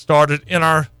started in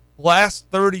our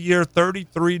last 30-year,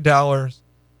 $33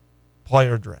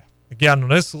 player draft. Again, on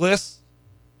this list,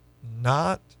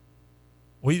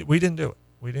 we didn't do it.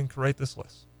 We didn't create this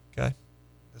list. Okay,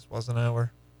 this wasn't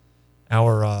our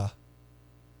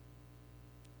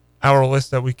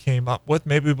list that we came up with.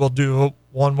 Maybe we'll do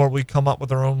one where we come up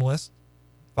with our own list,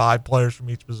 5 players from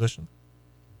each position.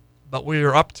 But we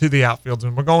are up to the outfields,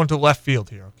 and we're going to left field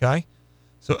here. Okay,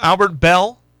 so Albert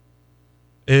Bell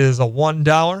is a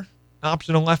 $1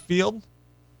 option in left field.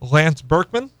 Lance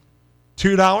Berkman,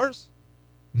 $2.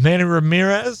 Manny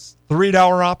Ramirez,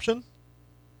 $3 option.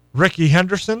 Ricky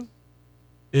Henderson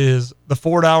is the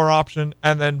 $4 option,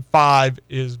 and then 5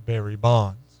 is Barry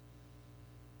Bonds.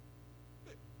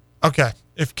 Okay,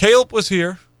 if Caleb was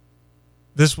here,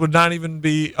 this would not even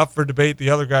be up for debate. The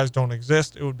other guys don't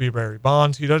exist. It would be Barry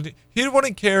Bonds. He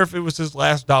wouldn't care if it was his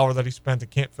last dollar that he spent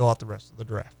and can't fill out the rest of the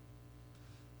draft.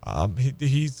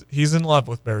 He's in love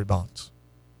with Barry Bonds.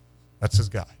 That's his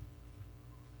guy.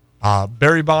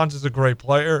 Barry Bonds is a great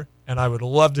player, and I would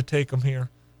love to take him here,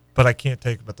 but I can't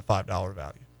take him at the $5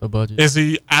 value. The budget. Is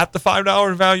he at the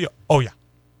 $5 value? Oh, yeah.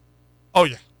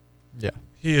 Yeah.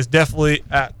 He is definitely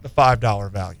at the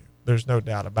 $5 value. There's no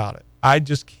doubt about it. I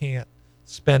just can't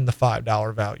spend the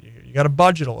 $5 value here. You got to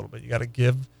budget a little bit. You got to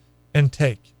give and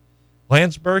take.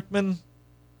 Lance Berkman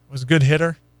was a good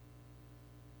hitter,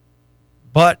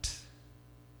 but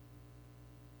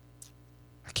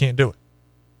I can't do it.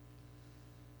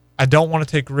 I don't want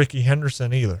to take Ricky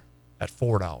Henderson either at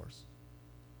 $4.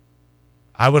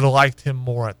 I would have liked him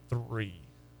more at $3.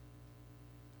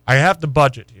 I have to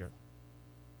budget here.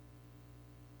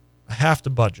 I have to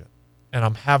budget. And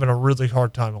I'm having a really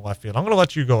hard time in left field. I'm going to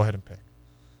let you go ahead and pick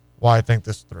why I think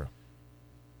this through.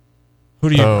 Who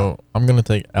do you know? I'm going to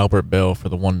take Albert Bell for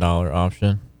the $1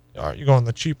 option. All right, you're going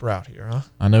the cheap route here, huh?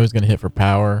 I know he's going to hit for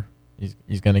power.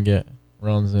 He's going to get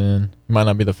runs in. He might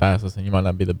not be the fastest and he might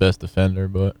not be the best defender,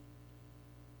 but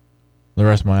the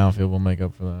rest of my outfield will make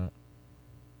up for that.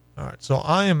 All right, so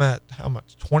I am at how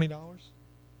much? $20,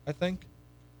 I think,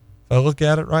 if I look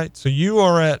at it right. So you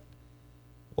are at,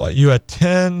 what, you at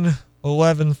 10,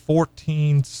 11,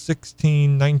 14,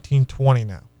 16, 19, 20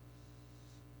 now.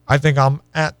 I think I'm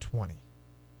at 20.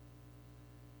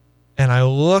 And I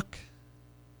look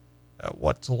at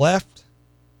what's left,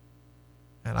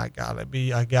 and I'm going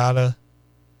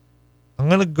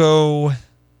to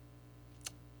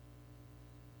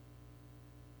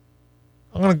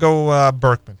go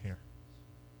Berkman here.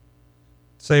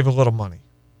 Save a little money.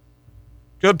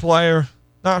 Good player,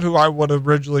 not who I would have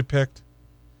originally picked.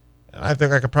 And I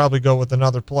think I could probably go with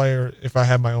another player if I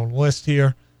had my own list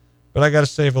here, but I got to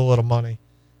save a little money.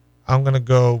 I'm going to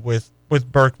go with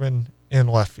Berkman in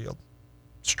left field.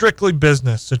 Strictly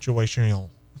business situation,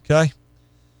 okay?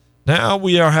 Now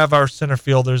we have our center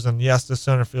fielders, and yes, the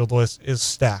center field list is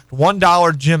stacked.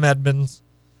 $1 Jim Edmonds,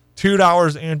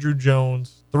 $2 Andrew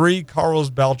Jones, $3 Carlos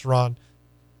Beltran,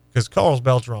 because Carlos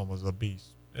Beltran was a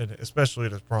beast, especially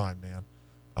at his prime, man.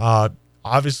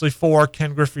 Obviously $4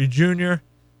 Ken Griffey Jr.,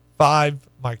 $5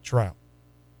 Mike Trout.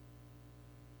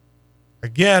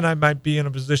 Again, I might be in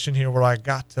a position here where I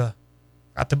got to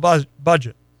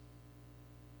budget,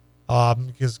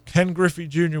 because Ken Griffey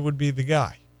Jr. would be the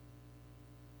guy.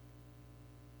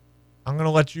 I'm going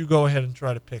to let you go ahead and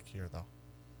try to pick here, though.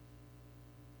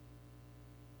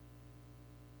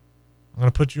 I'm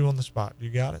going to put you on the spot. You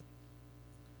got it?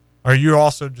 Or you're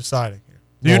also deciding here?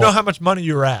 Do you know how much money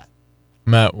you're at?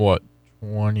 I'm at what?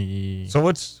 20. So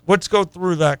let's go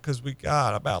through that, because we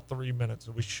got about 3 minutes,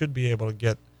 so we should be able to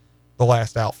get the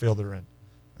last outfielder in.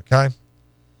 Okay?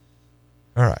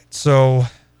 All right. So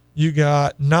you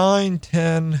got 9,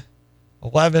 10,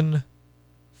 11,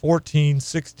 14,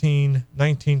 16,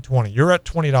 19, 20. You're at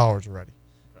 $20 already,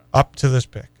 up to this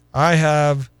pick. I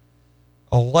have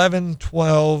 11,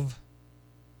 12,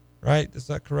 right? Is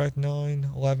that correct?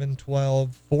 9, 11,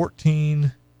 12,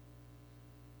 14,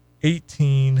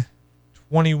 18,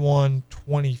 21,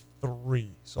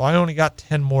 23. So I only got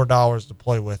 $10 more to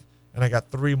play with, and I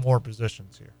got 3 more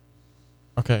positions here.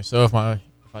 Okay, so if I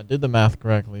did the math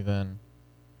correctly, then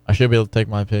I should be able to take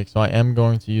my pick. So I am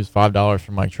going to use $5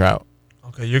 for Mike Trout.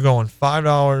 Okay, you're going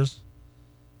 $5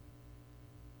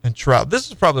 and Trout. This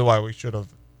is probably why we should have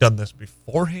done this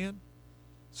beforehand,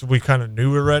 so we kind of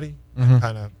knew already, and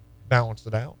kind of balanced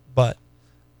it out. But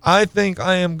I think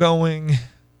I am going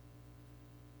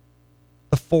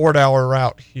the $4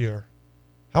 route here.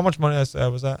 How much money I said I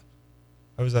was at?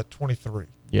 I was at 23.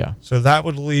 Yeah. So that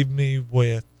would leave me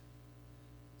with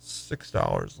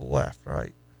 $6 left,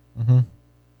 right? Mm-hmm.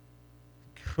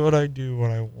 Could I do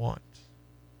what I want?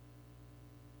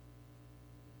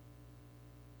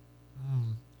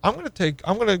 I'm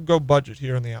gonna go budget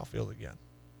here in the outfield again.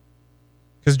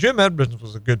 Because Jim Edmonds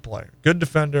was a good player, good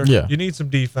defender. Yeah. You need some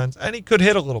defense, and he could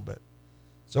hit a little bit.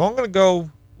 So I'm gonna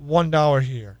go $1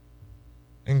 here,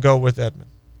 and go with Edman.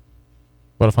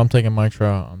 But if I'm taking Mike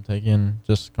Trout, I'm taking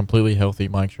just completely healthy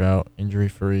Mike Trout, injury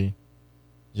free.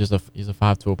 He's a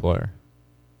 5-tool player.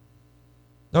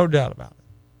 No doubt about it.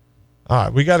 All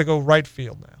right, we got to go right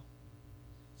field now.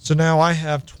 So now I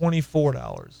have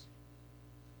 $24.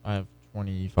 I have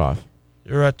 25.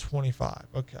 You're at 25.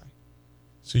 Okay.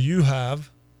 So you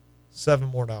have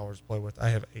 $7 more to play with. I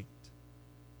have 8.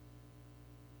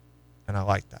 And I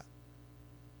like that.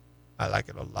 I like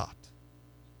it a lot.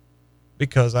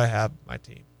 Because I have my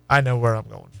team. I know where I'm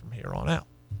going from here on out.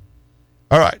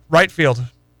 All right, right field.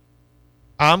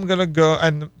 I'm going to go,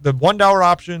 and the $1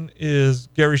 option is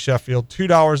Gary Sheffield.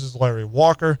 $2 is Larry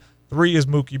Walker. 3 is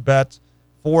Mookie Betts.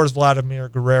 4 is Vladimir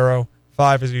Guerrero.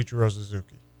 5 is Ichiro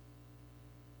Suzuki.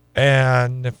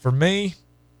 And for me,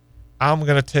 I'm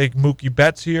going to take Mookie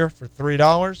Betts here for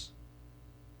 $3.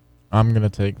 I'm going to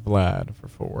take Vlad for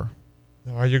 4.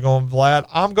 Are you going Vlad?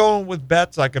 I'm going with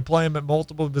Betts. I could play him at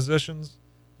multiple positions.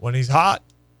 When he's hot,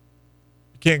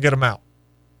 you can't get him out.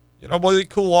 You know, will he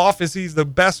cool off? Is he the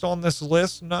best on this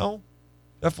list? No,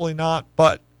 definitely not.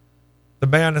 But the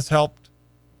man has helped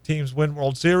teams win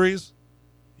World Series.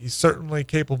 He's certainly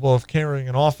capable of carrying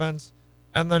an offense.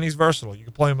 And then he's versatile. You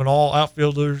can play him in all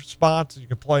outfielder spots. You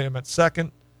can play him at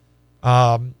second.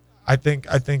 I think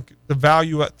the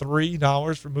value at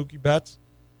 $3 for Mookie Betts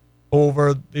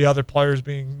over the other players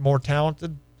being more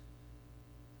talented,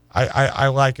 I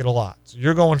like it a lot. So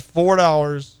you're going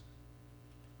 $4,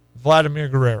 Vladimir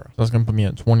Guerrero. So that's going to put me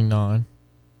at 29.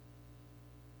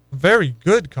 Very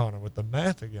good, Connor, with the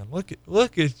math again.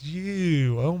 Look at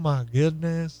you. Oh, my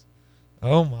goodness.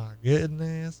 Oh, my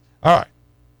goodness. All right.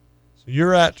 So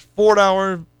you're at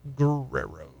 $4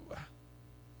 Guerrero.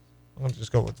 I'm going to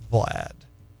just go with Vlad.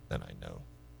 Then I know.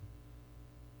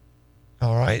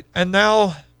 All right. And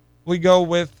now we go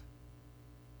with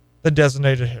the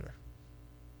designated hitter.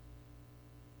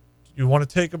 You want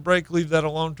to take a break, leave that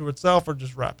alone to itself, or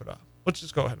just wrap it up? Let's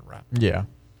just go ahead and wrap it. Yeah.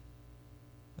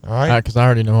 All right. Because I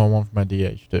already know who I want for my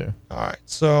DH, too. All right.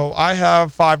 So I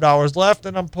have $5 left,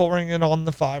 and I'm pouring it on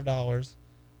the $5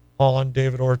 on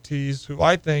David Ortiz, who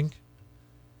I think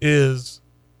is,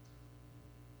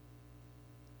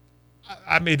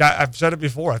 I mean, I've said it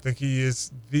before. I think he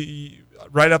is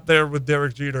right up there with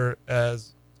Derek Jeter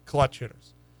as clutch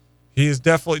hitters. He is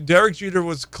definitely, Derek Jeter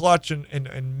was clutch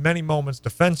in many moments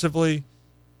defensively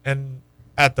and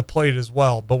at the plate as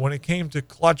well. But when it came to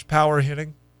clutch power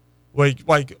hitting,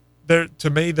 like there, to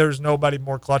me, there's nobody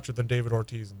more clutcher than David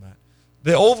Ortiz in that.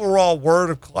 The overall word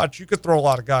of clutch, you could throw a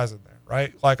lot of guys in there,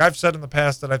 right? Like I've said in the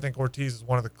past that I think Ortiz is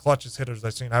one of the clutchest hitters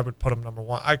I've seen. I would put him number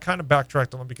 1. I kind of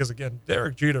backtracked on him because, again,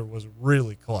 Derek Jeter was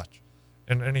really clutch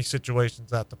in any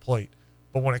situations at the plate.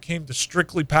 But when it came to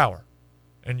strictly power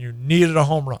and you needed a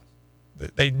home run,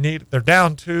 they're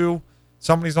down 2,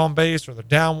 somebody's on base, or they're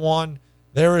down 1.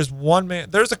 There is one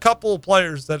man. There's a couple of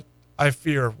players that I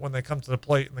fear when they come to the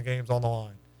plate and the game's on the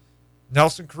line.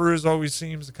 Nelson Cruz always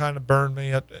seems to kind of burn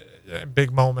me at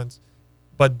big moments.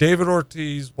 But David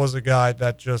Ortiz was a guy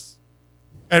that just,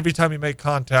 every time he made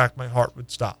contact, my heart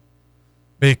would stop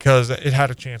because it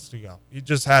had a chance to go. He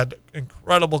just had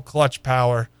incredible clutch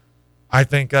power. I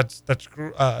think that's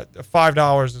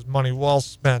 $5 is money well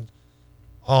spent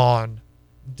on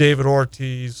David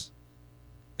Ortiz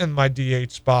in my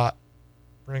DH spot,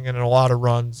 bringing in a lot of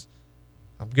runs.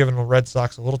 I'm giving the Red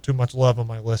Sox a little too much love on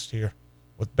my list here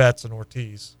with Betts and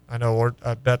Ortiz. I know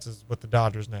Betts is with the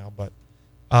Dodgers now, but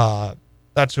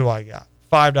that's who I got.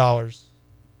 $5,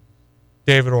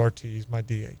 David Ortiz, my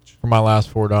DH. For my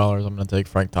last $4, I'm going to take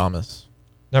Frank Thomas.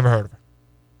 Never heard of her.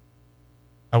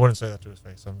 I wouldn't say that to his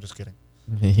face. I'm just kidding.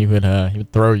 He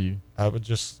would throw you. I was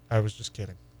just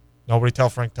kidding. Nobody tell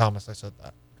Frank Thomas I said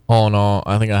that. All in all,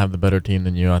 I think I have the better team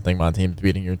than you. I think my team's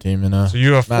beating your team in a So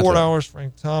you have matchup. $4,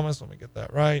 Frank Thomas. Let me get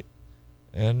that right.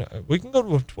 And we can go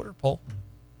to a Twitter poll.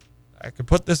 I could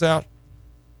put this out.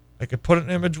 I could put an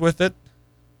image with it,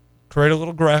 create a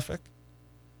little graphic,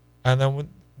 and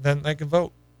then they can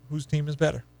vote. Whose team is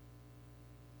better?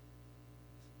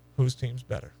 Whose team's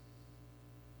better?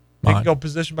 They can go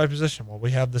position by position. Well,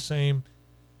 we have the same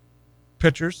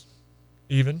pitchers,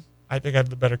 even. I think I have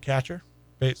the better catcher.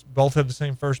 Both have the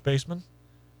same first baseman.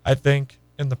 I think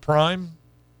in the prime,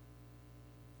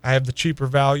 I have the cheaper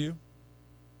value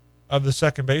of the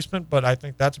second baseman, but I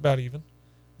think that's about even.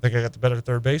 I think I got the better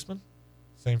third baseman.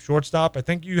 Same shortstop. I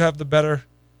think you have the better.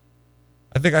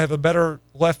 I think I have a better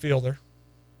left fielder.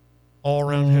 All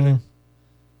around hitting.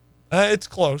 It's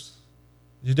close.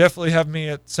 You definitely have me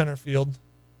at center field.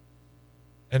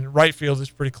 And right field is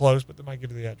pretty close, but they might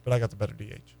give you the edge. But I got the better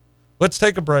DH. Let's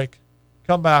take a break.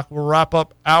 Come back. We'll wrap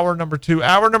up hour number 2.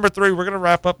 Hour number 3, we're going to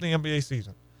wrap up the NBA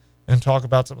season and talk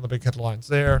about some of the big headlines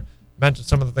there. Mention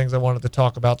some of the things I wanted to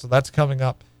talk about. So that's coming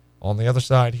up on the other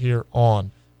side here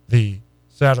on the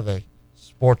Saturday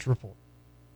Sports Report.